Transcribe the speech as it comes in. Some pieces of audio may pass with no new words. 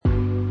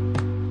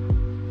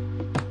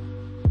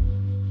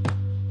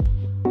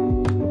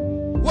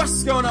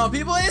What's going on,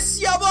 people?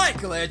 It's your boy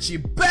Kalechi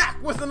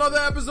back with another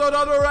episode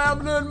of the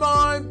Rambling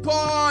Mind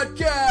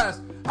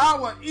Podcast.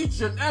 How are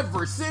each and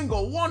every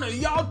single one of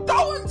y'all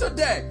doing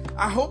today?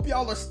 I hope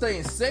y'all are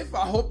staying safe.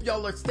 I hope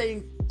y'all are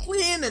staying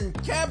clean and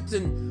kept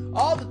and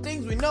all the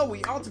things we know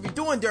we ought to be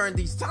doing during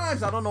these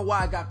times. I don't know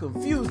why I got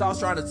confused. I was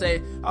trying to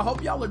say, I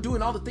hope y'all are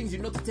doing all the things you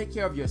know to take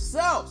care of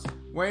yourselves.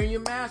 Wearing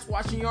your mask,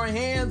 washing your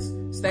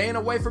hands, staying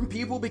away from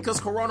people because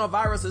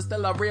coronavirus is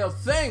still a real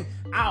thing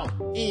out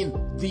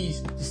in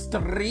these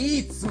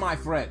streets, my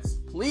friends.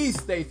 Please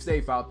stay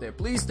safe out there.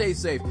 Please stay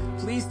safe.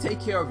 Please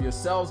take care of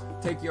yourselves.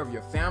 Take care of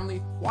your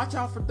family. Watch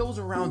out for those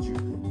around you.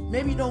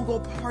 Maybe don't go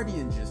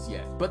partying just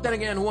yet. But then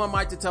again, who am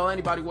I to tell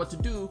anybody what to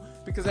do?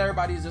 Because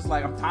everybody is just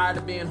like, I'm tired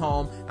of being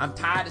home. I'm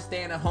tired of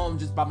staying at home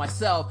just by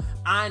myself.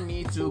 I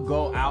need to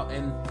go out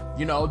and,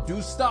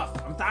 do stuff.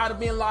 I'm tired of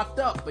being locked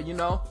up. But,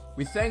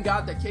 we thank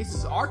God that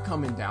cases are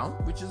coming down,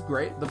 which is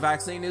great. The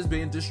vaccine is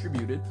being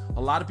distributed.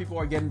 A lot of people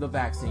are getting the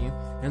vaccine,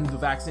 and the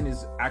vaccine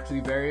is actually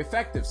very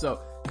effective.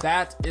 So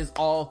that is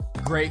all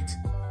great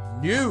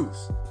news.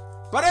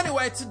 But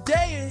anyway,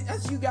 today,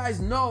 as you guys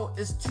know,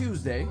 is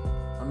Tuesday.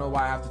 I don't know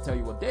why I have to tell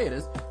you what day it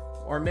is.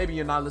 Or maybe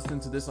you're not listening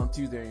to this on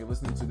Tuesday and you're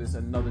listening to this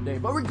another day.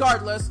 But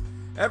regardless,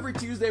 every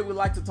Tuesday we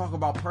like to talk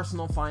about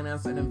personal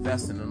finance and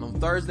investing. And on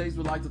Thursdays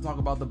we like to talk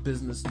about the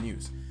business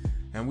news.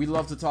 And we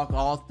love to talk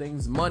all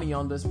things money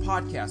on this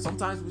podcast.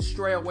 Sometimes we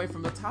stray away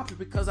from the topic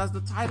because, as the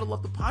title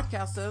of the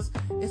podcast says,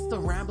 it's the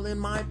Rambling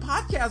Mind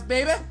Podcast,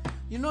 baby.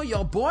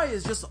 Your boy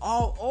is just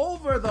all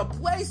over the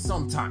place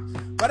sometimes.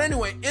 But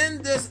anyway,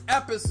 in this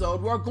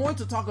episode, we're going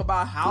to talk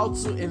about how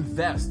to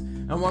invest.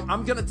 And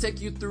I'm going to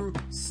take you through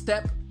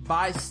step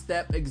by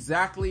step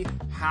exactly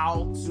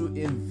how to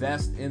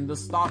invest in the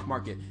stock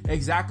market.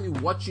 Exactly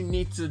what you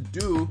need to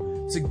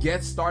do to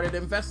get started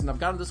investing. I've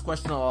gotten this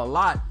question a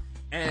lot.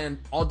 And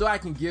although I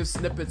can give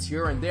snippets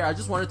here and there, I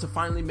just wanted to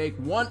finally make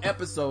one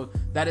episode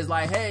that is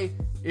like, hey,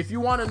 if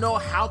you want to know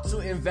how to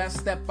invest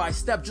step by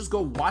step, just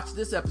go watch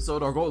this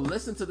episode or go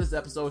listen to this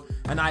episode.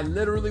 And I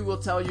literally will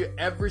tell you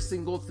every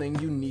single thing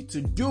you need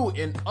to do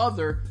in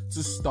order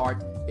to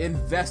start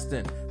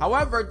investing.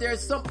 However,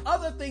 there's some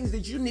other things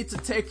that you need to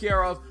take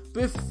care of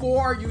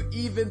before you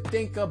even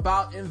think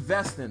about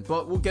investing.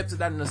 But we'll get to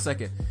that in a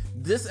second.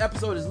 This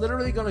episode is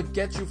literally going to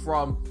get you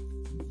from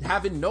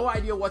having no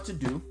idea what to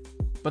do,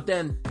 but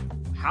then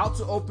how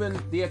to open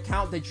the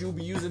account that you'll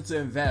be using to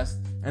invest,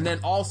 and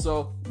then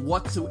also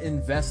what to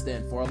invest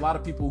in for a lot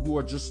of people who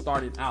are just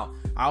starting out.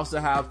 I also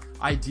have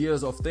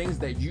ideas of things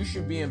that you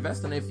should be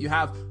investing in. If you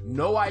have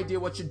no idea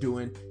what you're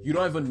doing, you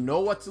don't even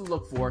know what to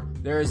look for,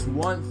 there is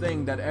one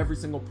thing that every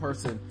single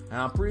person, and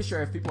I'm pretty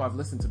sure if people have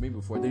listened to me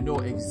before, they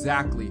know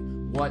exactly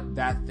what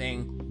that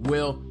thing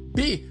will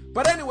be.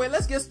 But anyway,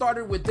 let's get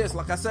started with this.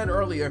 Like I said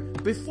earlier,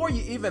 before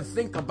you even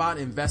think about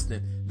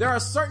investing, there are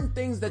certain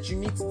things that you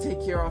need to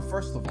take care of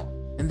first of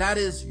all, and that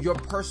is your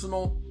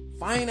personal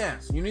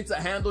finance. You need to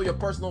handle your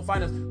personal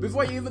finance.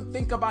 Before you even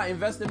think about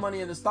investing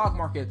money in the stock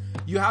market,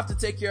 you have to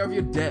take care of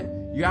your debt.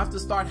 You have to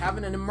start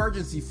having an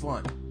emergency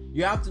fund.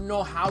 You have to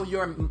know how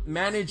you're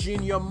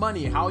managing your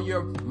money, how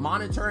you're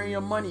monitoring your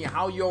money,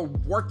 how you're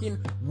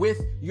working with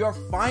your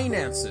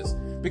finances.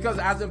 Because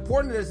as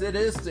important as it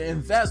is to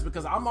invest,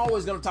 because I'm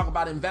always going to talk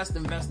about invest,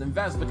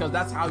 because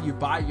that's how you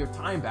buy your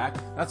time back.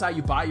 That's how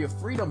you buy your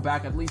freedom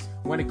back, at least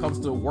when it comes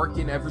to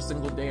working every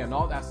single day and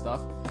all that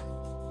stuff.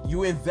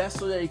 You invest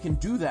so that you can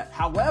do that.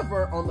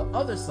 However, on the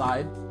other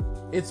side,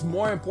 it's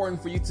more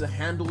important for you to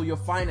handle your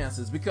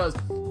finances, because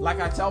like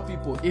I tell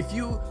people, if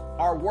you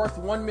are worth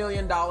 $1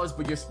 million,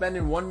 but you're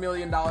spending $1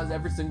 million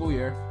every single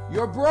year,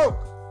 you're broke.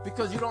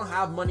 Because you don't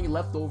have money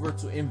left over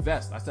to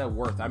invest. I said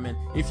worth. I mean,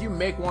 if you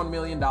make $1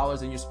 million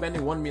and you're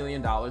spending $1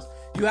 million,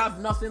 you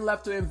have nothing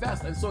left to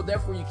invest. And so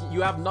therefore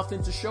you have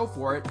nothing to show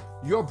for it.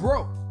 You're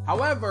broke.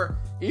 However,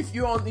 if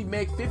you only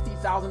make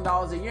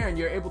 $50,000 a year and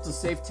you're able to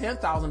save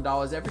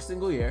 $10,000 every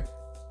single year,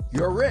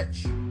 you're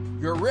rich.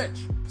 You're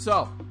rich.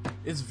 So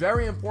it's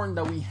very important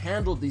that we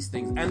handle these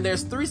things. And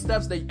there's 3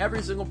 steps that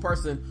every single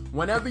person,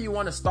 whenever you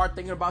want to start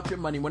thinking about your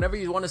money, whenever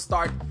you want to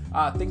start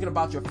thinking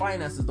about your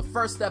finances, the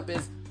first step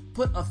is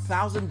put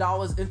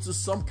 $1,000 into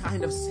some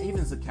kind of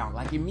savings account,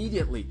 like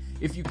immediately.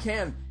 If you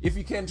can,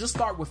 just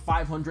start with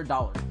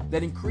 $500.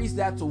 Then increase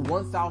that to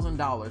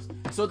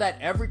 $1,000 so that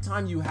every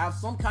time you have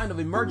some kind of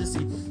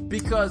emergency,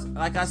 because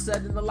like I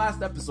said in the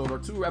last episode or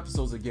 2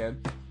 episodes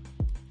again,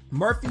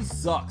 Murphy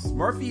sucks.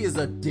 Murphy is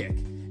a dick,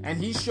 and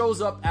he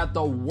shows up at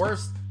the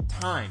worst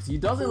times. He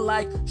doesn't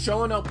like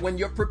showing up when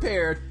you're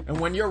prepared and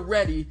when you're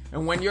ready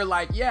and when you're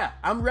like, yeah,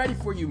 I'm ready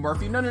for you,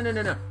 Murphy. No.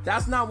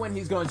 That's not when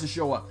he's going to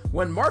show up.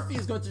 When Murphy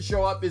is going to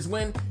show up is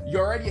when you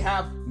already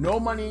have no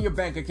money in your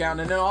bank account,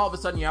 and then all of a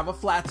sudden you have a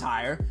flat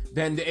tire,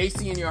 then the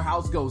AC in your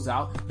house goes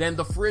out, then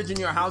the fridge in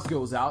your house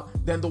goes out,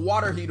 then the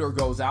water heater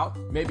goes out,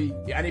 maybe,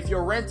 and if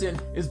you're renting,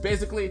 it's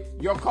basically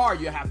your car,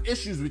 you have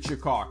issues with your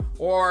car,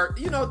 or,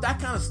 that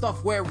kind of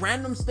stuff where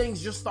random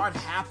things just start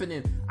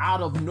happening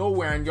out of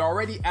nowhere, and you're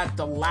already at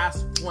the last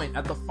point,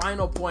 at the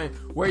final point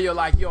where you're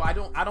like, yo, I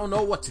don't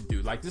know what to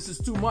do. Like, this is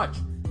too much.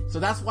 So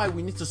that's why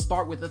we need to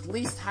start with at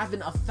least having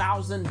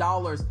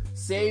 $1,000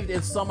 saved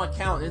in some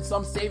account, in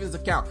some savings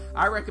account.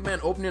 I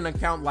recommend opening an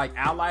account like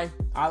Ally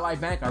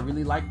Bank. I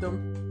really like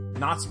them.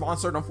 Not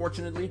sponsored,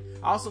 unfortunately.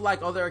 I also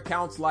like other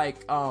accounts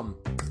like,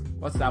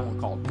 what's that one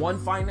called? One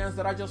Finance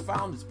that I just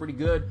found. It's pretty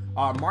good.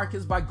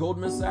 Marcus by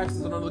Goldman Sachs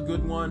is another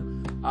good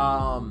one.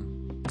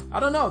 I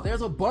don't know.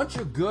 There's a bunch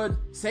of good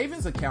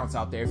savings accounts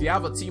out there. If you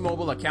have a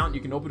T-Mobile account,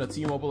 you can open a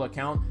T-Mobile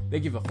account. They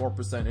give a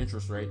 4%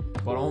 interest rate,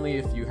 but only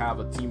if you have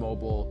a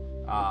T-Mobile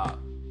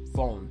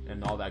phone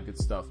and all that good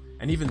stuff.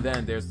 And even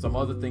then, there's some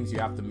other things you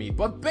have to meet.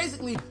 But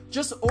basically,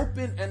 just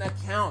open an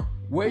account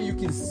where you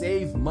can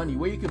save money,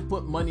 where you can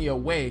put money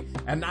away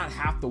and not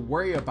have to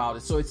worry about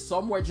it. So it's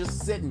somewhere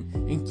just sitting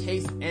in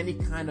case any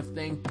kind of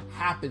thing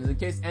happens, in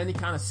case any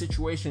kind of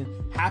situation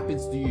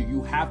happens to you.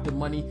 You have the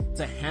money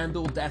to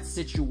handle that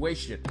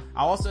situation.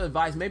 I also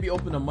advise maybe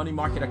open a money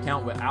market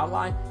account with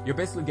Ally. You're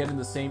basically getting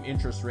the same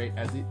interest rate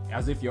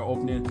as if you're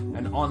opening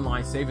an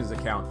online savings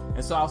account.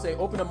 And so I'll say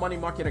open a money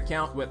market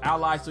account with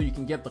Ally so you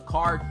can get the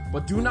card,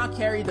 but do not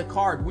carry the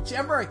card,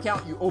 whichever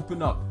account you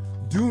open up.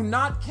 Do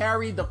not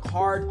carry the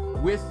card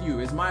with you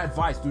is my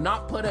advice. Do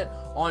not put it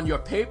on your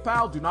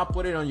PayPal. Do not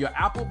put it on your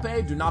Apple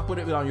Pay. Do not put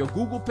it on your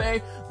Google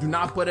Pay. Do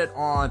not put it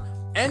on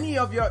any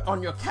of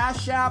on your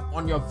Cash App,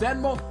 on your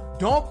Venmo.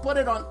 Don't put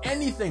it on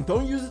anything.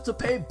 Don't use it to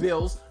pay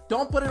bills.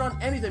 Don't put it on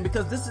anything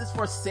because this is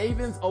for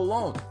savings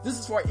alone. This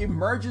is for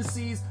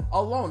emergencies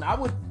alone.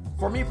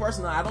 For me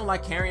personally, I don't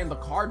like carrying the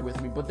card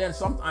with me, but then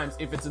sometimes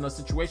if it's in a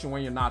situation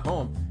where you're not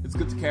home, it's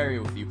good to carry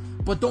it with you.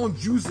 But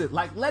don't use it.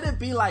 Like, let it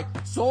be like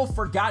so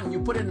forgotten. You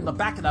put it in the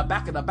back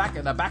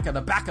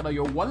of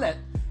your wallet,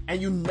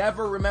 and you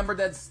never remember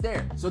that it's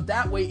there. So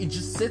that way it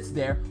just sits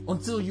there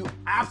until you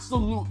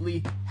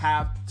absolutely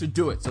have to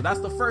do it. So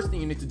that's the first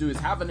thing you need to do is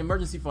have an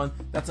emergency fund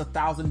that's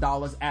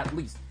 $1,000 at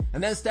least.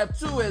 And then step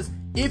 2 is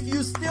if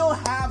you still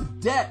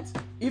have debt,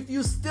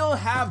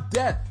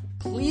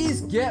 please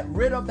get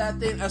rid of that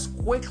thing as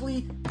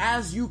quickly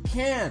as you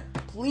can.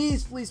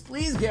 Please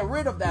get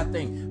rid of that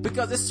thing.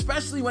 Because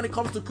especially when it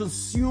comes to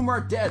consumer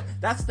debt,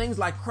 that's things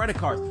like credit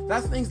cards.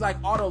 That's things like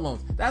auto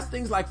loans. That's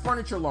things like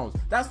furniture loans.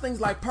 That's things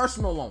like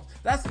personal loans.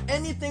 That's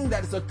anything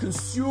that is a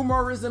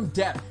consumerism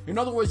debt. In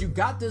other words, you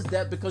got this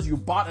debt because you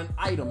bought an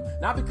item,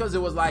 not because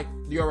it was like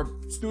your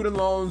student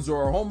loans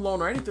or a home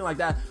loan or anything like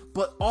that,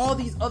 but all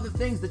these other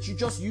things that you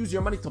just use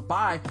your money to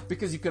buy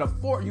because you couldn't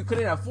afford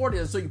it,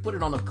 and so you put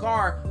it on a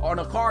card, or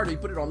you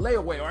put it on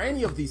layaway, or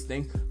any of these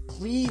things.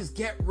 Please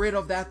get rid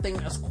of that thing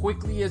as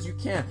quickly as you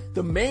can.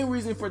 The main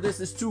reason for this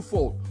is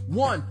twofold.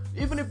 One,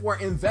 even if we're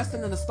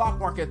investing in the stock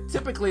market,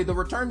 typically the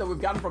return that we've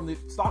gotten from the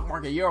stock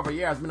market year over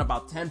year has been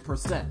about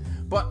 10%.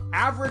 But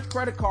average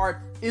credit card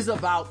is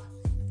about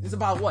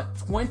what,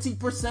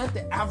 20%,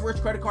 the average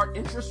credit card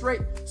interest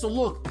rate? So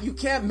look, you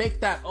can't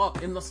make that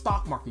up in the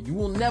stock market. You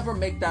will never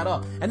make that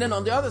up. And then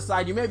on the other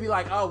side, you may be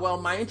like, oh,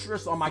 well, my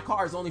interest on my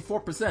car is only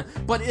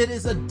 4%, but it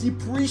is a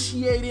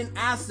depreciating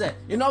asset.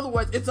 In other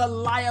words, it's a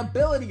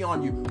liability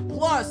on you.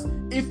 Plus,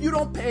 if you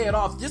don't pay it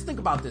off, just think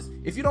about this.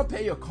 If you don't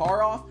pay your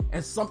car off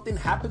and something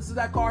happens to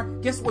that car,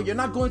 guess what? You're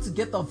not going to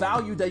get the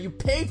value that you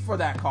paid for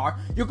that car.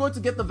 You're going to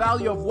get the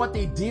value of what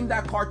they deem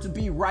that car to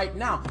be right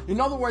now. In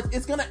other words,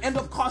 it's going to end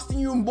up costing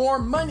you more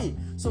money.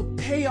 So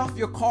pay off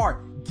your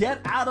car.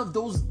 Get out of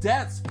those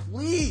debts,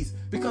 please,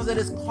 because it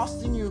is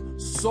costing you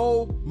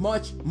so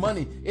much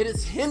money. It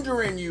is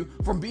hindering you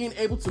from being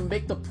able to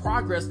make the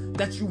progress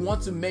that you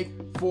want to make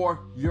for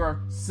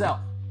yourself.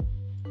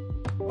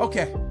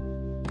 Okay,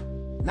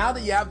 now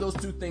that you have those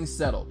two things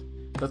settled,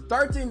 the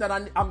third thing that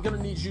I'm going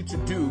to need you to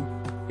do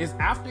is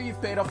after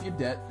you've paid off your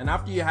debt and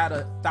after you had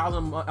a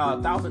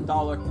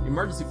 $1,000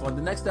 emergency fund,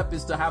 the next step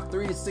is to have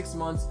 3 to 6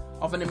 months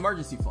of an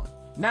emergency fund.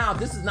 Now,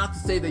 this is not to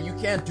say that you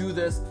can't do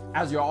this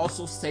as you're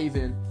also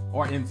saving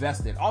or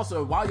investing.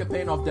 Also, while you're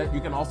paying off debt,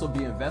 you can also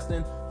be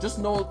investing. Just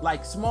know,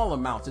 like, small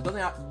amounts. It doesn't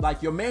have,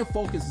 like, your main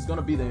focus is going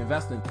to be the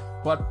investing,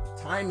 but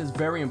time is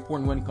very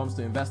important when it comes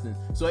to investing.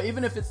 So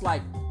even if it's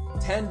like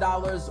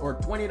 $10 or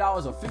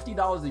 $20 or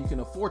 $50 that you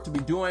can afford to be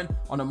doing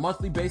on a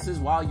monthly basis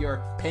while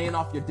you're paying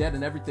off your debt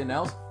and everything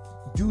else,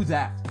 do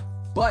that.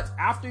 But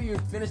after you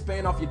finish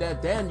paying off your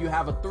debt, then you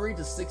have a 3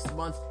 to 6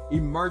 months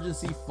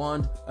emergency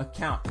fund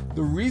account.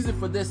 The reason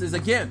for this is,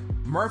 again,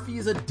 Murphy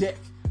is a dick.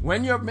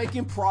 When you're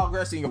making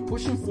progress and you're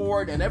pushing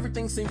forward and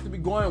everything seems to be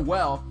going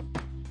well,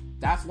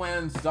 that's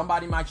when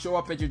somebody might show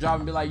up at your job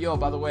and be like, yo,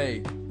 by the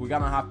way, we're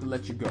gonna have to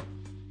let you go.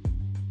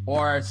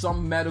 Or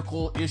some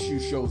medical issue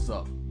shows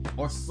up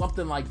or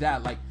something like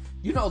that. Like,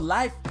 you know,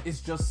 life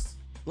is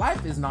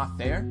not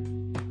fair.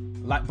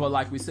 But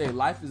like we say,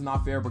 life is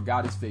not fair, but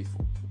God is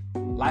faithful.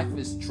 Life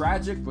is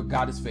tragic, but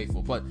God is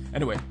faithful. But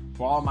anyway,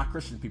 for all my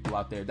Christian people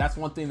out there, that's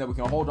one thing that we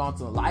can hold on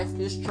to. Life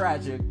is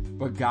tragic,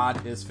 but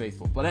God is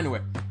faithful. But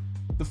anyway,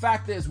 the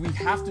fact is we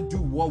have to do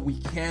what we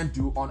can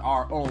do on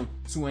our own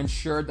to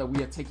ensure that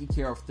we are taking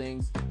care of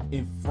things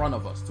in front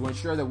of us, to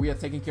ensure that we are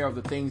taking care of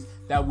the things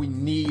that we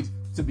need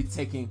to be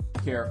taken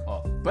care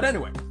of. But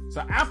anyway,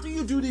 so after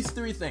you do these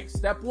 3 things,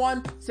 step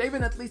 1,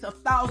 saving at least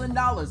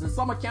 $1,000 in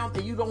some account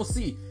that you don't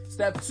see.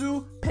 Step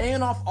 2,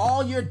 paying off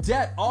all your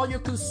debt, all your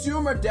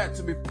consumer debt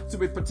to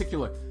be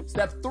particular.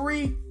 Step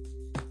 3,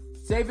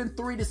 saving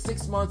 3 to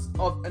 6 months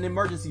of an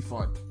emergency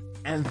fund.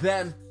 And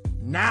then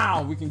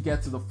now we can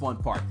get to the fun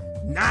part.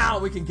 Now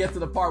we can get to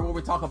the part where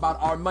we talk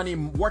about our money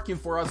working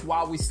for us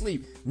while we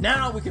sleep.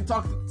 Now we can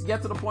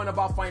get to the point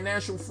about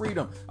financial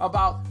freedom,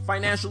 about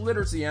financial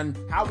literacy, and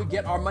how we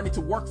get our money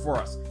to work for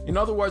us. In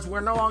other words,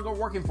 we're no longer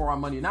working for our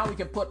money. Now we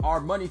can put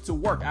our money to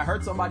work. I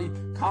heard somebody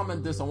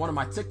comment this on one of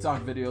my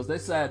TikTok videos. They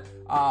said,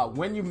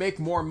 when you make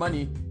more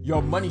money,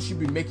 your money should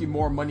be making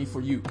more money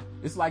for you.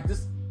 It's like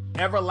this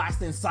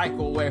everlasting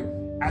cycle where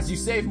as you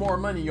save more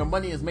money, your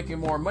money is making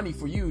more money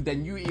for you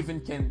than you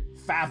even can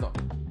fathom.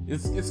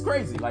 It's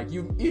crazy. Like,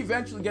 you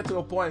eventually get to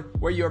a point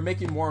where you're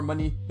making more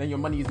money than your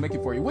money is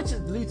making for you, which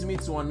leads me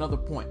to another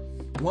point.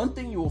 One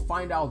thing you will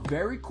find out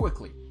very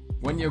quickly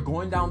when you're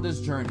going down this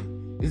journey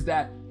is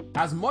that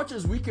as much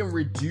as we can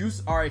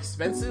reduce our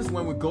expenses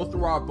when we go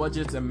through our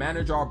budgets and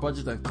manage our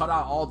budgets and cut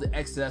out all the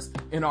excess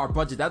in our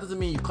budget, that doesn't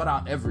mean you cut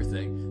out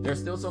everything. There's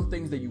still some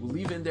things that you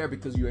leave in there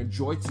because you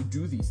enjoy to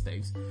do these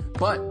things.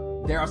 But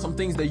there are some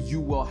things that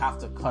you will have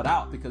to cut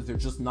out because they're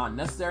just not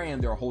necessary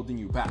and they're holding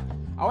you back.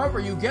 However,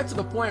 you get to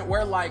the point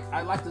where, like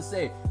I like to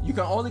say, you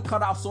can only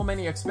cut out so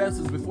many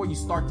expenses before you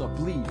start to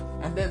bleed.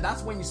 And then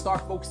that's when you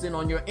start focusing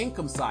on your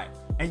income side.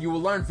 And you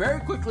will learn very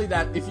quickly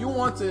that if you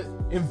want to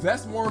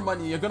invest more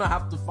money, you're going to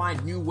have to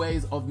find new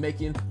ways of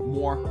making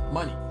more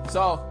money.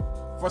 So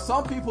for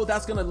some people,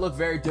 that's going to look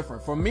very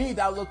different. For me,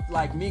 that looked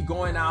like me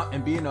going out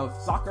and being a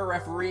soccer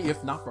referee,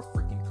 if not for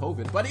freaking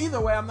COVID. But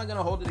either way, I'm not going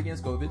to hold it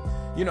against COVID.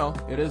 You know,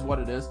 it is what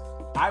it is.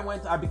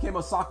 I became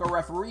a soccer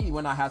referee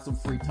when I had some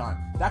free time.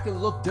 That can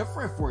look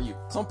different for you.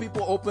 Some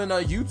people open a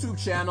YouTube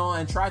channel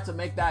and try to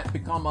make that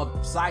become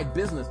a side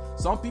business.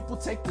 Some people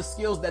take the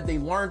skills that they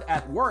learned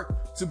at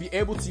work to be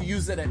able to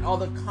use it in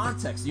other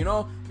contexts. You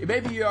know,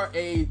 maybe you're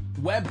a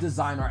web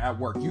designer at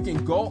work. You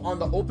can go on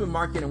the open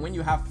market, and when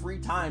you have free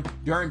time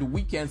during the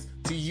weekends,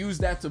 to use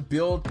that to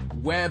build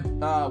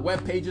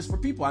web pages for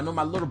people. I know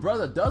my little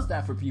brother does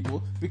that for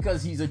people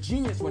because he's a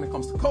genius when it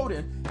comes to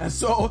coding, and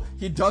so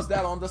he does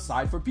that on the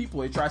side for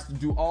people. He tries to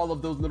do all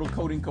of those little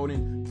coding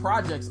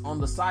projects on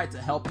the side to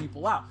help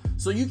people out.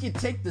 So you can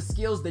take the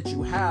skills that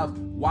you have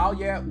while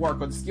you're at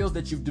work, or the skills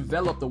that you've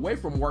developed away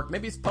from work.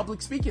 Maybe it's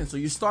public speaking, so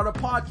you start a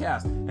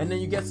podcast and then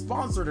you get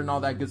sponsored and all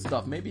that good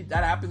stuff. Maybe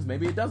that happens,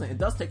 maybe it doesn't. It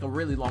does take a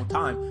really long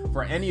time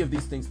for any of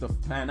these things to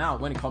pan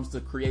out when it comes to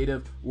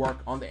creative work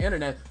on the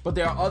internet. But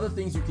there are other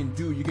things you can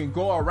do. You can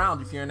go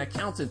around, if you're an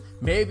accountant,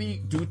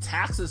 maybe do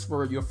taxes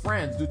for your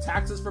friends, do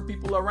taxes for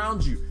people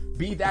around you.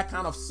 Be that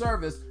kind of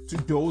service to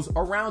those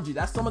around you.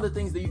 That's some of the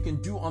things that you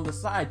can do on the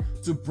side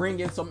to bring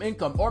in some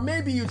income. Or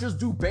maybe you just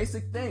do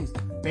basic things.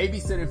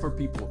 Babysitting for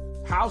people,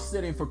 house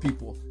sitting for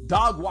people,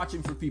 dog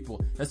watching for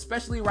people.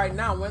 Especially right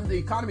now when the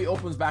economy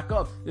opens back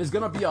up, there's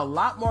going to be a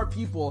lot more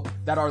people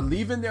that are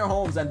leaving their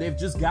homes and they've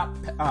just got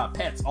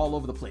pets all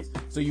over the place.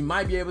 So you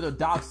might be able to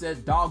dog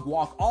sit, dog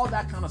walk, all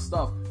that kind of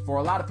stuff. For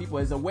a lot of people,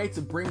 is a way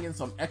to bring in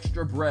some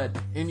extra bread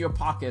in your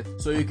pocket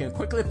so you can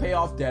quickly pay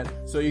off debt,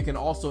 so you can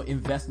also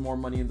invest more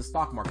money in the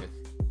stock market.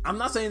 I'm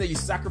not saying that you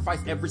sacrifice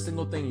every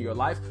single thing in your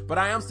life, but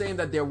I am saying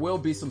that there will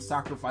be some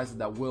sacrifices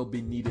that will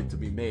be needed to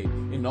be made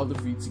in order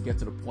for you to get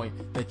to the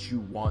point that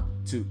you want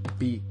to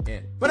be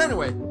in. But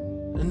anyway,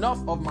 enough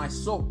of my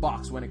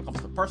soapbox when it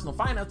comes to personal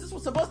finance. This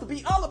was supposed to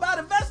be all about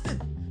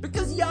investing,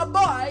 because your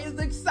boy is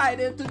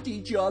excited to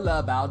teach you all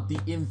about the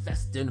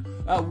investing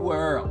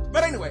world.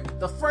 But anyway,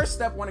 the first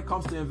step when it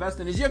comes to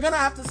investing is you're going to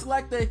have to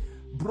select a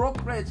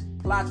brokerage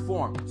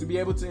platform to be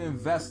able to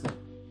invest in.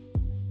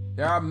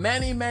 There are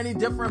many, many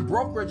different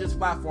brokerages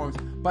platforms,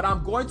 but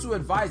I'm going to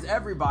advise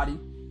everybody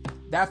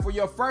that for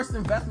your first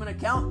investment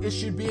account, it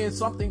should be in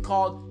something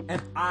called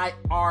an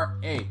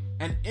IRA,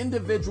 an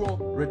individual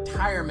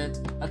retirement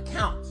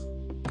account.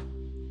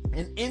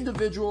 An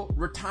individual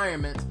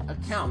retirement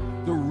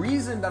account. The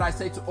reason that I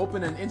say to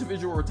open an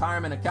individual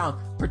retirement account,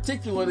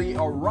 particularly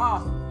a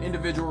Roth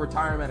individual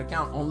retirement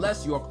account,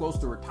 unless you are close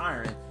to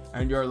retiring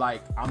and you're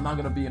like, I'm not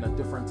going to be in a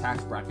different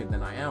tax bracket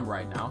than I am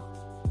right now.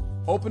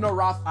 Open a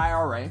Roth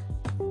IRA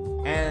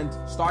and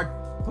start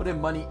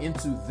putting money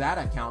into that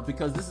account,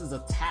 because this is a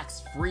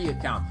tax-free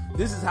account.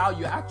 This is how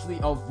you actually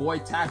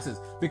avoid taxes,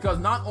 because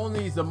not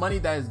only is the money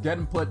that is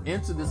getting put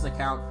into this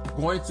account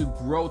going to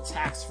grow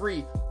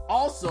tax-free,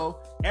 also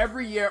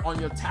every year on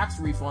your tax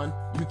refund,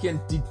 you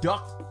can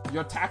deduct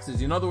your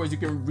taxes. In other words, you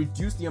can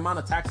reduce the amount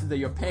of taxes that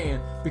you're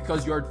paying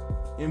because you're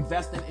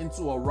investing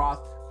into a Roth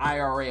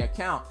IRA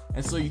account.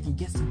 And so you can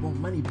get some more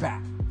money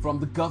back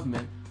from the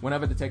government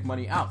whenever they take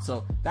money out.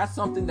 So that's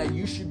something that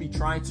you should be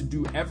trying to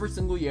do every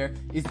single year,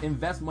 is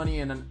invest money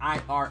in an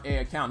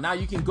IRA account. Now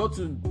you can go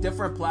to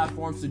different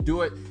platforms to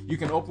do it. You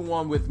can open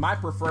one with, my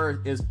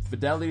preferred is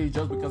Fidelity,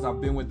 just because I've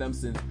been with them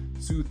since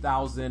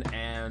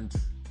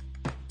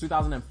 2002.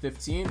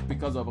 2015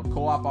 because of a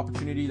co-op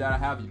opportunity that I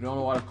have. You don't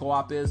know what a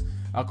co-op is?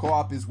 A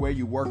co-op is where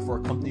you work for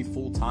a company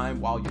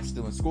full-time while you're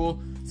still in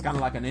school. It's kind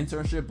of like an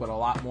internship, but a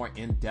lot more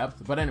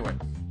in-depth. But anyway,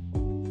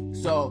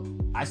 so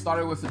I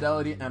started with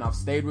Fidelity and I've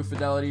stayed with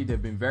Fidelity.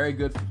 They've been very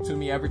good to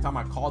me. Every time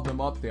I called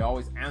them up, they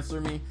always answer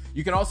me.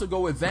 You can also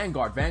go with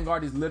Vanguard.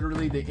 Vanguard is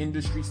literally the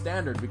industry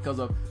standard because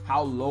of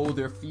how low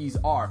their fees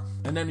are.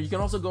 And then you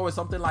can also go with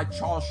something like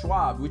Charles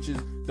Schwab, which is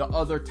the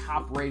other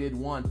top rated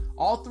one.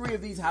 All three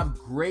of these have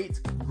great,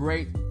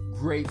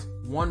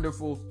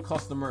 wonderful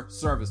customer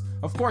service.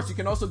 Of course, you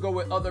can also go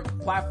with other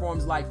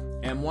platforms like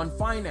M1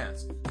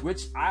 Finance,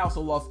 which I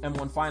also love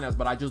M1 Finance,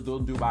 but I just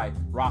don't do my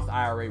Roth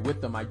IRA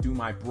with them. I do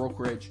my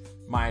brokerage,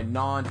 my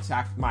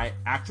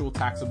actual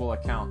taxable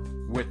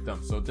account with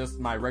them. So just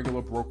my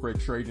regular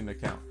brokerage trading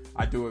account,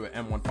 I do it with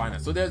M1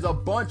 Finance. So there's a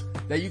bunch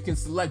that you can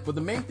select, but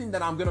the main thing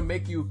that I'm going to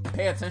make you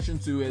pay attention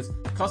to is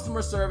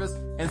customer service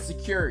and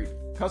security.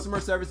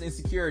 Customer service and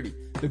security.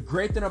 The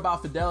great thing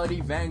about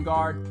Fidelity,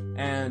 Vanguard,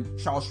 and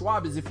Charles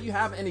Schwab is if you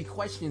have any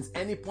questions,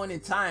 any point in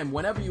time,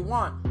 whenever you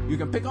want, you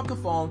can pick up the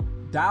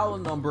phone, dial a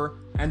number,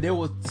 and they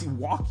will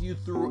walk you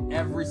through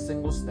every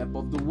single step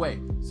of the way.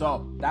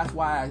 So that's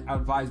why I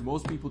advise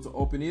most people to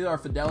open either a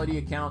Fidelity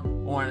account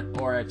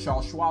or a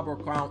Charles Schwab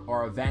account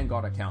or a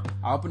Vanguard account.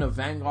 I opened a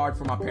Vanguard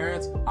for my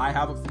parents. I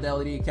have a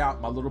Fidelity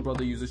account. My little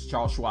brother uses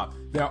Charles Schwab.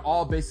 They're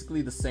all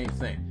basically the same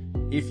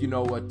thing, if you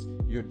know what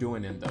you're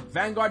doing in them.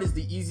 Vanguard is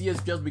the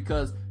easiest just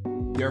because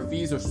their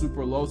fees are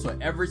super low, so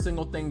every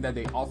single thing that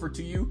they offer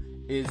to you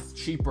is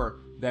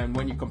cheaper than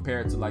when you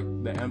compare it to like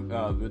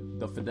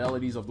the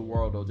Fidelities of the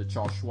world or the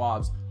Charles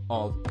Schwabs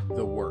of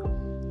the world.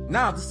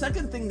 Now, the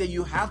second thing that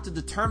you have to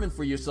determine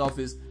for yourself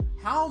is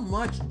how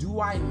much do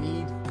I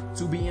need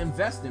to be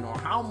investing, or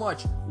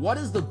what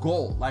is the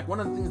goal? Like, one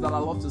of the things that I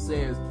love to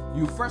say is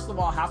you first of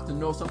all have to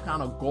know some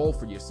kind of goal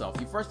for yourself.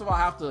 You first of all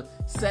have to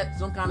set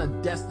some kind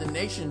of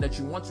destination that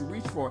you want to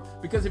reach for,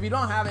 because if you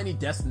don't have any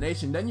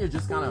destination, then you're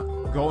just kind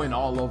of going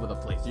all over the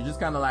place. You're just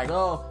kind of like,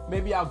 oh,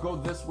 maybe I'll go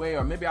this way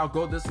or maybe I'll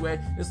go this way.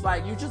 It's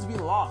like you just be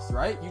lost,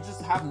 right? You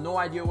just have no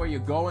idea where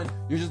you're going.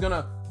 You're just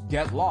gonna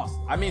get lost.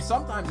 I mean,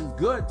 sometimes it's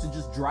good to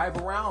just drive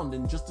around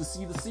and just to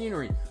see the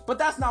scenery, but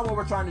that's not what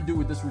we're trying to do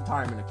with this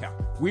retirement account.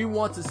 We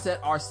want to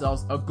set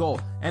ourselves a goal,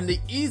 and the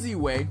easy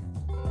way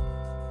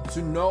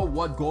to know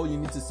what goal you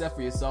need to set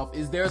for yourself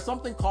is there's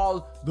something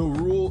called the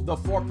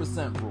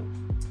 4% rule.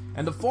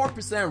 And the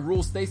 4%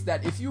 rule states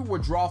that if you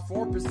withdraw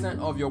 4%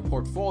 of your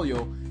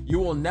portfolio, you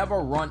will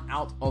never run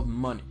out of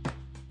money.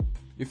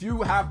 If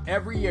you have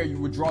every year you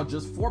withdraw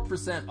just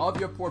 4% of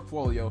your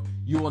portfolio,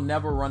 you will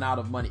never run out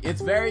of money.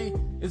 It's very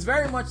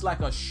much like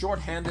a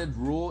shorthanded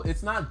rule.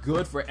 It's not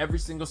good for every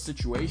single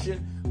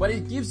situation, but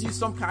it gives you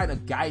some kind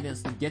of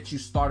guidance to get you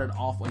started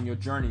off on your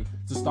journey,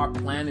 to start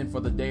planning for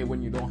the day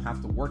when you don't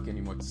have to work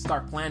anymore, to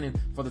start planning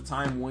for the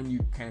time when you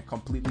can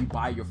completely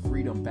buy your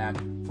freedom back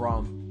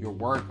from your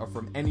work or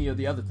from any of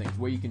the other things,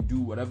 where you can do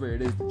whatever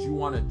it is that you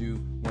want to do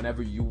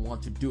whenever you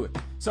want to do it.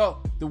 So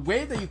the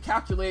way that you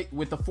calculate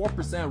with the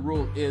 4%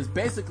 rule is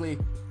basically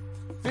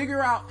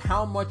figure out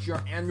how much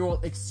your annual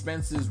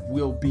expenses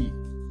will be.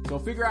 So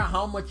figure out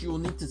how much you will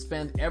need to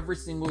spend every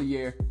single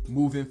year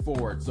moving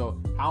forward. So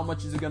how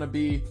much is it going to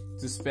be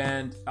to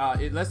spend?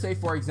 Let's say,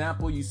 for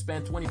example, you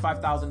spend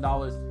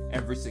 $25,000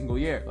 every single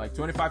year. Like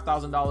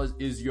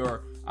 $25,000 is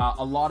your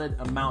allotted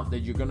amount that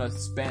you're going to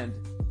spend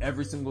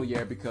every single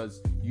year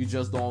because you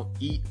just don't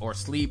eat or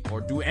sleep or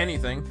do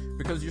anything,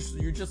 because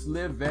you just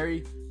live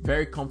very,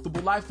 very comfortable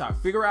lifestyle.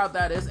 Figure out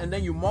that is, and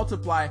then you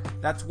multiply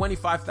that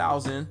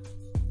 25,000.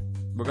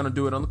 We're going to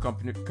do it on the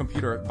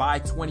computer by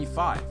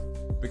 25,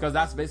 because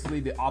that's basically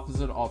the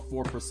opposite of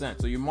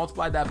 4%. So you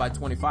multiply that by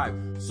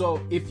 25.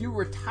 So if you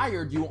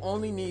retired, you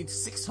only need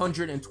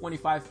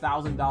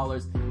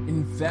 $625,000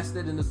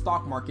 invested in the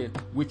stock market,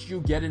 which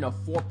you get in a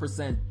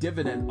 4%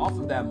 dividend off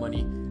of that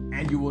money,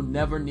 and you will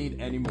never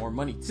need any more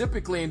money.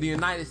 Typically in the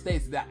United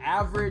States, the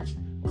average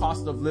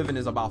cost of living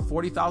is about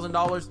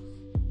 $40,000,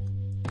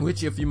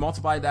 which if you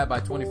multiply that by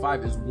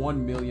 25 is $1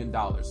 million.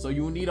 So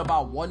you need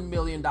about $1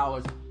 million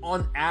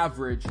on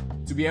average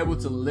to be able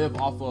to live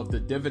off of the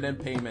dividend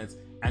payments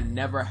and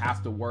never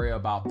have to worry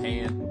about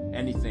paying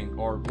anything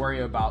or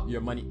worry about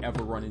your money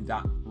ever running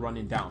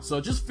down. So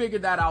just figure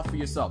that out for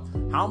yourself.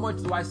 How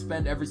much do I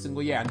spend every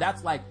single year? And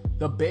that's like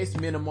the base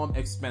minimum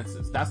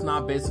expenses. That's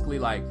not basically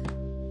like,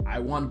 I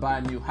want to buy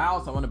a new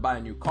house, I want to buy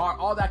a new car.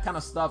 All that kind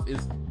of stuff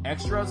is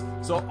extras.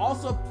 So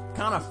also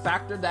kind of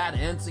factor that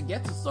in to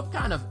get to some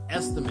kind of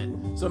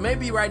estimate. So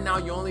maybe right now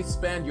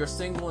you're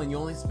single and you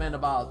only spend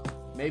about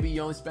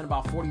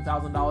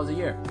 $40,000 a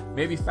year.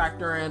 Maybe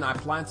factor in, I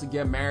plan to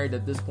get married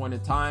at this point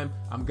in time.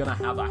 I'm going to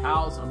have a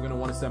house. I'm going to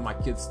want to send my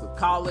kids to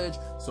college.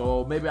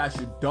 So maybe I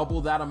should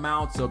double that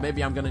amount. So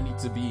maybe I'm going to need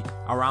to be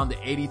around the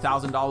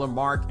 $80,000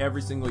 mark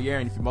every single year.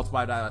 And if you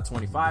multiply that at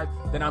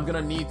 25, then I'm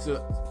going to need to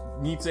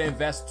need to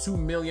invest $2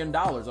 million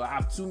or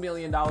have $2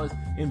 million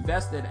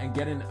invested and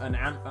getting an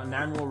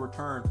annual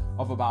return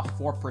of about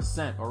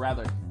 4%, or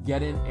rather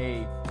getting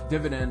a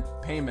dividend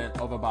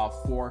payment of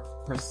about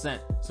 4%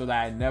 so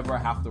that I never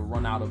have to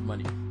run out of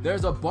money.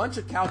 There's a bunch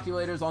of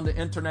calculators on the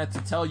internet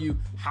to tell you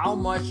how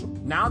much,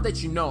 now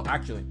that you know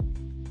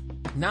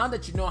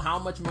how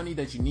much money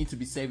that you need to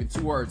be saving.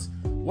 2 words.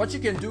 What you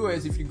can do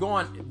is, if you go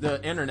on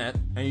the internet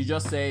and you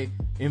just say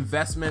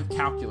investment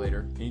calculator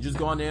and you just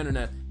go on the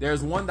internet,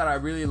 there's one that I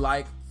really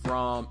like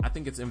from, I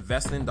think it's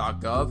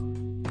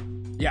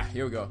investing.gov. Yeah,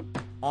 here we go.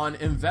 On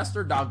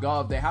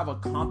investor.gov, they have a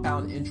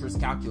compound interest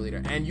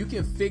calculator, and you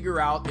can figure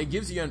out, it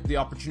gives you the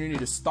opportunity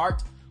to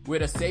start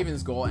with a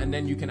savings goal, and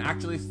then you can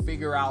actually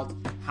figure out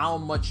how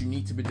much you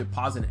need to be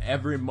depositing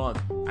every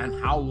month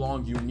and how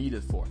long you need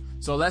it for.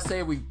 So let's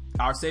say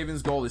our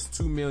savings goal is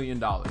 $2 million,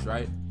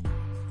 right?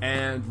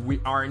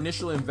 And our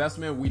initial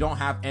investment, we don't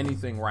have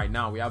anything right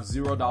now. We have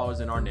 $0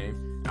 in our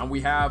name, and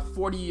we have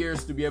 40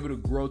 years to be able to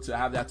grow to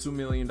have that $2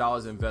 million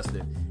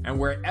invested. And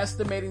we're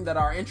estimating that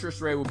our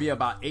interest rate will be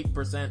about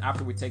 8%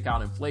 after we take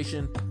out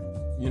inflation.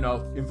 You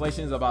know,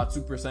 inflation is about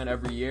 2%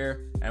 every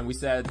year. And we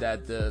said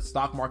that the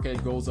stock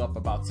market goes up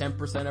about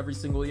 10% every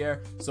single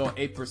year. So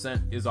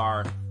 8% is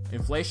our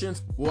inflation.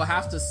 We'll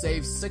have to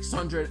save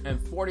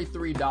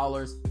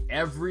 $643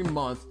 every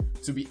month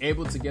to be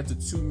able to get to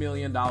 $2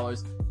 million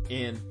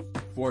in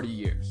 40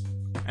 years.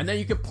 And then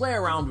you can play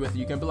around with it.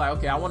 You can be like,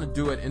 okay, I want to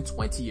do it in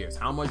 20 years.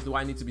 How much do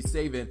I need to be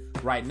saving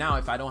right now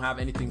if I don't have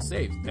anything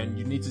saved? Then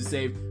you need to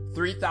save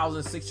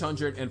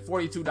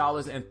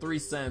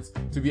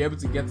 $3,642.03 to be able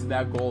to get to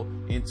that goal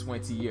in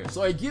 20 years.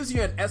 So it gives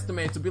you an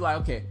estimate to be like,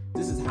 okay,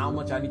 this is how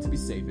much I need to be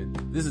saving.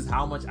 This is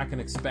how much I can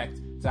expect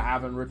to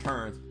have in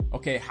returns.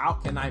 Okay, how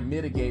can I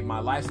mitigate my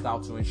lifestyle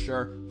to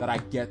ensure that I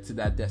get to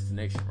that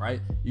destination, right?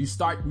 You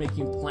start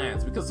making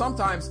plans, because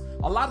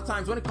a lot of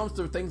times when it comes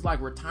to things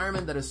like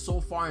retirement that is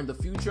so far in the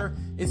future,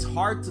 it's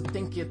hard to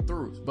think it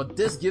through. But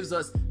this gives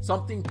us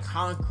something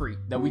concrete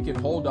that we can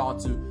hold on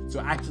to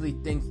actually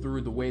think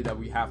through the way that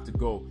we have to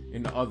go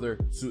in order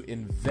to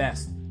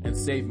invest and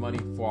save money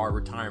for our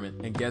retirement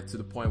and get to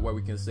the point where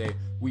we can say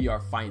we are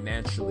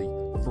financially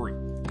free.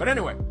 But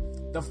anyway,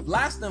 the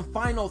last and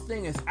final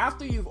thing is,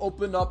 after you've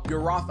opened up your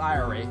Roth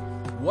IRA,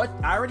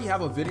 I already have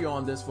a video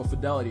on this for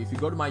Fidelity. If you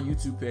go to my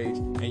YouTube page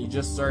and you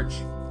just search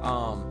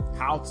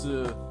how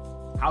to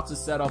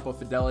set up a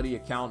Fidelity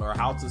account, or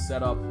how to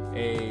set up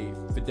a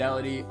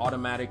Fidelity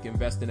automatic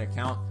investing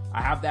account,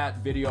 I have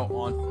that video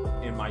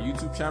in my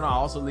YouTube channel. I'll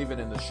also leave it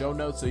in the show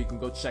notes so you can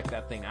go check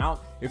that thing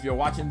out. If you're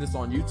watching this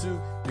on YouTube,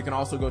 you can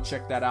also go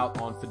check that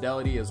out on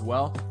Fidelity as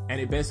well.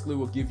 And it basically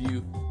will give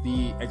you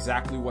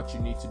exactly what you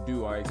need to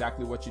do, or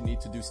exactly what you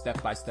need to do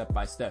step by step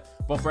by step.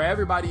 But for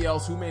everybody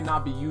else who may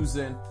not be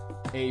using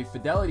a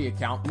Fidelity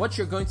account, what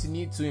you're going to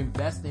need to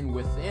invest in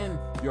within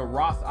your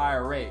Roth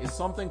IRA is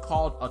something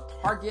called a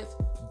target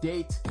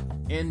date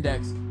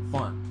index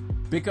fund.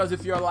 Because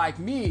if you're like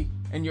me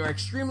and you're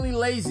extremely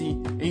lazy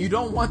and you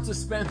don't want to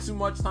spend too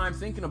much time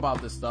thinking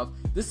about this stuff,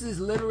 this is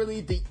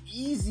literally the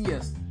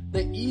easiest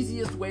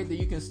way that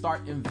you can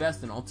start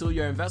investing until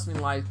your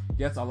investment life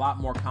gets a lot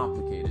more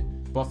complicated.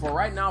 But for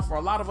right now, for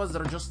a lot of us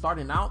that are just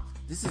starting out,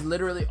 this is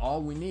literally all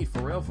we need,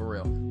 for real.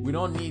 We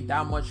don't need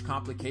that much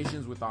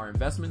complications with our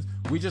investments.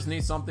 We just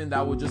need something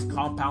that will just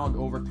compound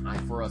over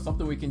time for us,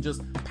 something we can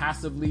just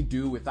passively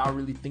do without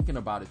really thinking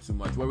about it too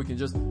much, where we can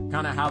just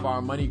kind of have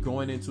our money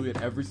going into it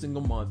every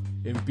single month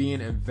and being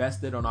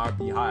invested on our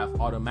behalf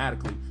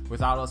automatically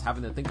without us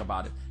having to think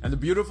about it. And the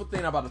beautiful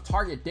thing about a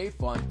target date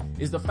fund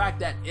is the fact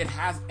that it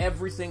has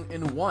everything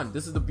in one.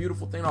 This is the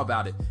beautiful thing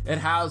about it. It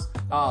has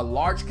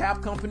large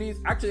cap companies.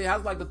 Actually, it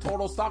has like the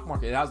total stock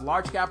market. It has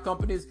large cap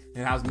companies.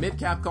 It has mid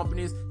cap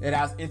companies. It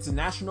has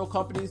international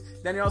companies.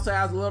 Then it also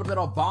has a little bit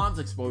of bonds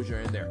exposure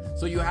in there.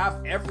 So you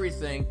have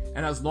everything.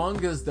 And as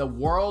long as the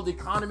world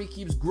economy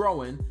keeps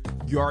growing,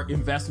 your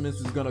investments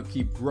is going to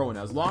keep growing.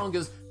 As long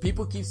as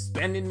people keep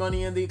spending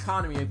money in the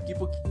economy and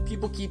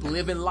people keep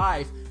living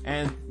life,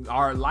 and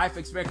our life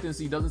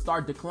expectancy doesn't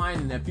start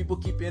declining, and people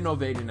keep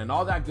innovating and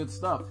all that good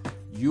stuff,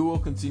 you will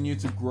continue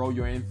to grow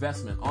your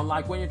investment.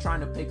 Unlike when you're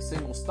trying to pick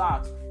single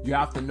stocks, you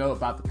have to know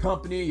about the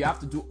company, you have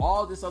to do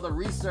all this other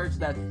research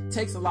that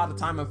takes a lot of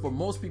time, and for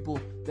most people,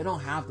 they don't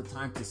have the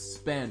time to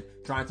spend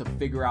trying to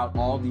figure out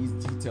all these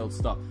detailed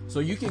stuff. So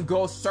you can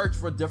go search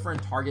for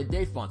different target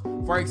date funds.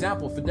 For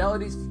example,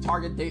 Fidelity's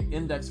target date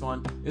index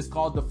fund is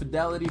called the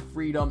Fidelity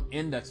Freedom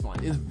Index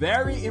Fund. It's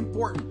very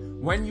important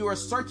when you are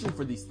searching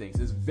for these things.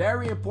 It's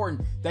very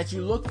important that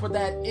you look for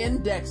that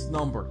index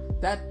number.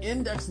 That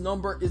index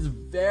number is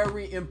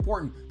very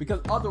important,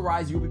 because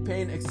otherwise you'll be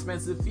paying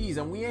expensive fees,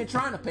 and we ain't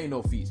trying to pay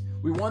no fees.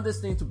 We want this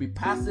thing to be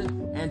passive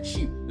and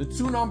cheap. The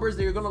two numbers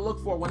that you're going to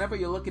look for whenever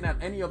you're looking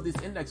at any of these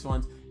index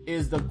funds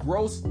is the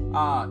gross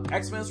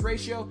expense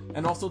ratio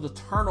and also the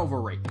turnover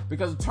rate,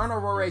 because the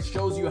turnover rate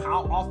shows you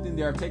how often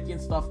they are taking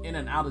stuff in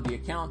and out of the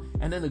account,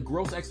 and then the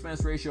gross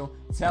expense ratio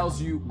tells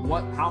you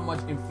how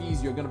much in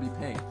fees you're going to be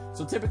paying.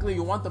 So typically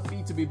you want the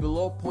fee to be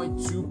below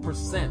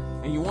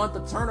 0.2% and you want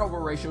the turnover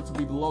ratio to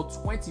be below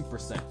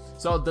 20%.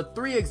 So the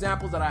 3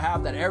 examples that I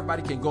have that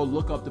everybody can go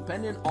look up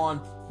depending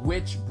on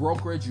which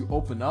brokerage you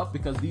open up,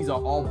 because these are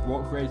all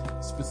brokerage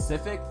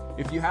specific.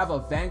 If you have a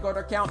Vanguard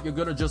account, you're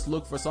going to just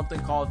look for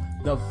something called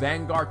the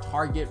Vanguard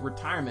Target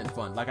Retirement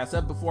Fund. Like I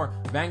said before,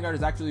 Vanguard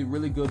is actually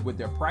really good with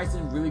their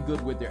pricing, really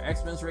good with their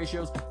expense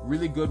ratios,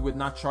 really good with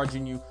not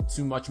charging you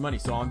too much money.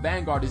 So on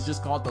Vanguard, it's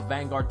just called the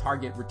Vanguard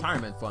Target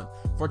Retirement Fund.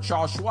 For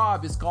Charles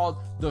Schwab, it's called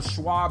the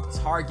Schwab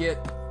Target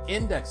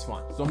Index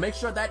Fund. So make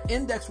sure that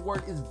index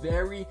word is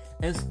very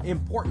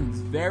important. It's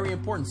very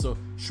important. So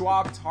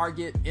Schwab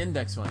Target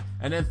Index Fund.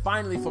 And then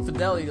finally for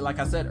Fidelity, like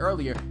I said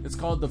earlier, it's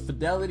called the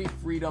Fidelity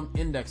Freedom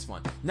Index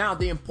Fund. Now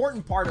the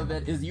important part of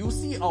it is you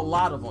see a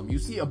lot of them. You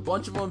see a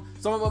bunch of them.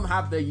 Some of them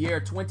have the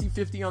year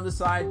 2050 on the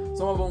side.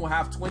 Some of them will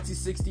have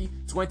 2060,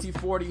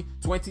 2040,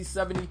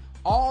 2070.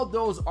 All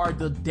those are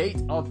the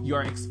date of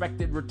your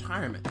expected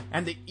retirement.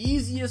 And the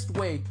easiest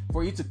way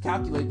for you to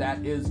calculate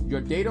that is your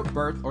date of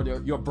birth or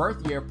your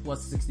birth year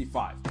plus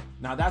 65.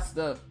 Now that's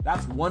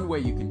one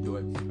way you can do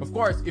it. Of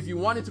course, if you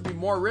want it to be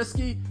more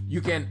risky,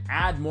 you can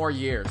add more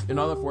years in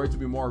order for it to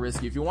be more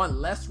risky. If you want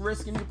less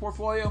risk in your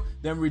portfolio,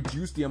 then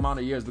reduce the amount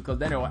of years, because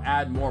then it will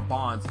add more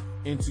bonds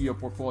into your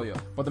portfolio.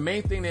 But the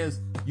main thing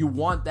is you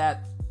want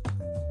that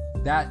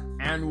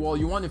annual,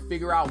 you want to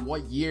figure out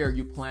what year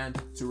you plan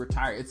to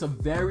retire. It's a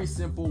very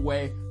simple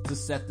way to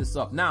set this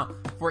up. Now,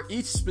 for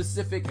each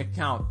specific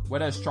account,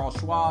 whether it's Charles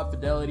Schwab,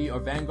 Fidelity, or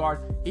Vanguard,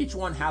 each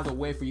one has a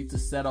way for you to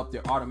set up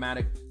their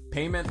automatic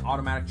payment,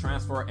 automatic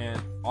transfer, and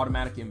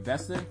automatic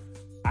investing.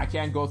 I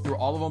can't go through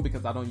all of them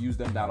because I don't use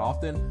them that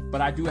often,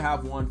 but I do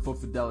have one for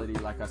Fidelity,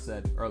 like I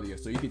said earlier.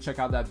 So you can check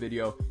out that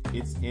video.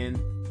 It's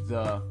in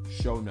the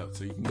show notes,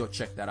 so you can go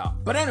check that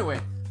out. But anyway,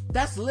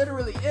 that's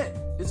literally it.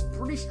 It's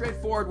pretty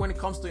straightforward when it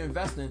comes to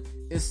investing.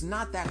 It's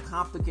not that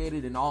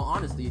complicated, in all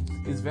honesty.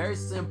 It's very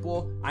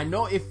simple. I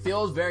know it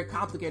feels very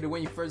complicated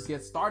when you first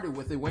get started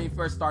with it, when you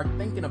first start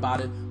thinking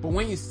about it, but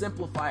when you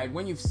simplify it,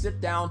 when you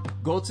sit down,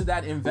 go to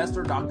that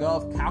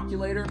investor.gov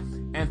calculator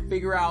and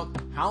figure out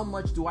how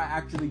much do I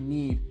actually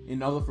need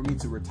in order for me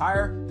to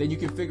retire, then you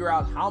can figure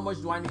out how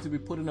much do I need to be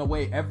putting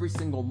away every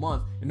single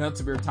month in order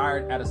to be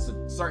retired at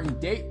a certain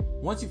date.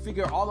 Once you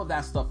figure all of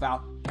that stuff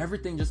out,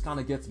 everything just kind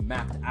of gets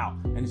mapped out,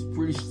 and it's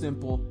pretty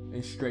simple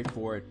and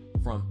straightforward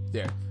from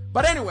there.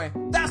 But anyway,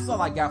 that's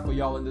all I got for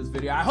y'all in this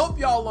video. I hope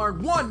y'all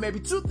learned 1, maybe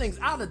 2 things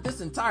out of this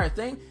entire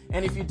thing.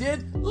 And if you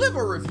did, leave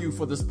a review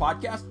for this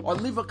podcast or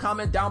leave a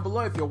comment down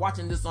below if you're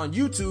watching this on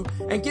YouTube,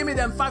 and give me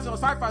them 5 stars,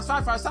 5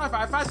 stars,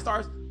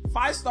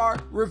 5-star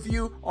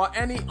review or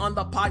any on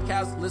the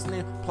podcast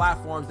listening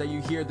platforms that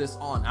you hear this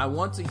on. I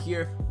want to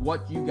hear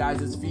what you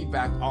guys'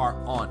 feedback are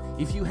on.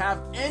 If you have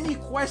any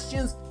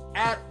questions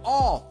at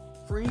all,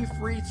 free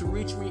to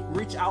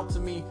reach out to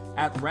me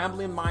at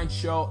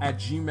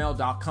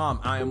ramblingmindshow@gmail.com.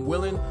 I am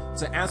willing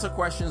to answer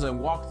questions and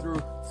walk through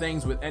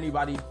things with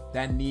anybody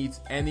that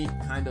needs any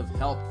kind of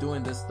help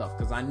doing this stuff,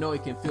 because I know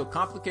it can feel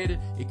complicated,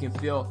 it can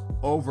feel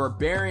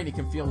overbearing, it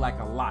can feel like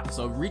a lot.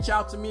 So reach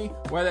out to me,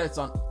 whether it's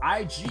on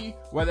IG,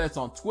 whether it's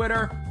on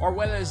Twitter, or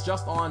whether it's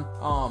just on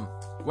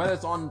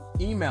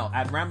email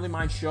at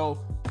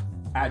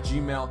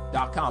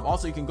ramblingmindshow@gmail.com.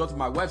 Also, you can go to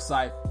my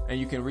website and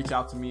you can reach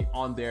out to me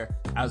on there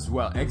as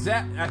well.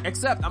 Except I'm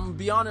gonna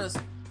be honest,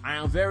 I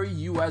am very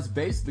US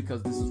based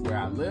because this is where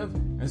I live,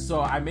 and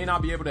so I may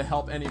not be able to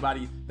help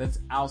anybody that's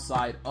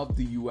outside of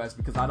the US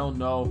because I don't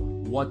know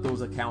what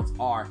those accounts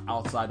are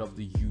outside of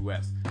the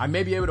US. I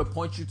may be able to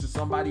point you to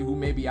somebody who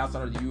may be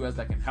outside of the US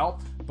that can help,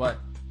 but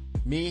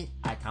me,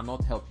 I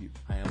cannot help you.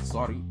 I am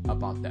sorry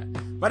about that.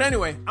 But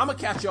anyway, I'm gonna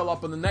catch y'all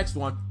up on the next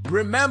one.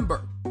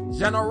 Remember,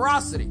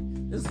 generosity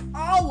is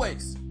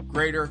always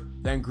greater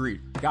than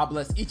greed. God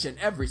bless each and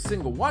every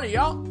single one of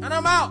y'all, and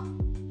I'm out.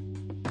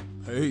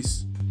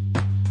 Peace.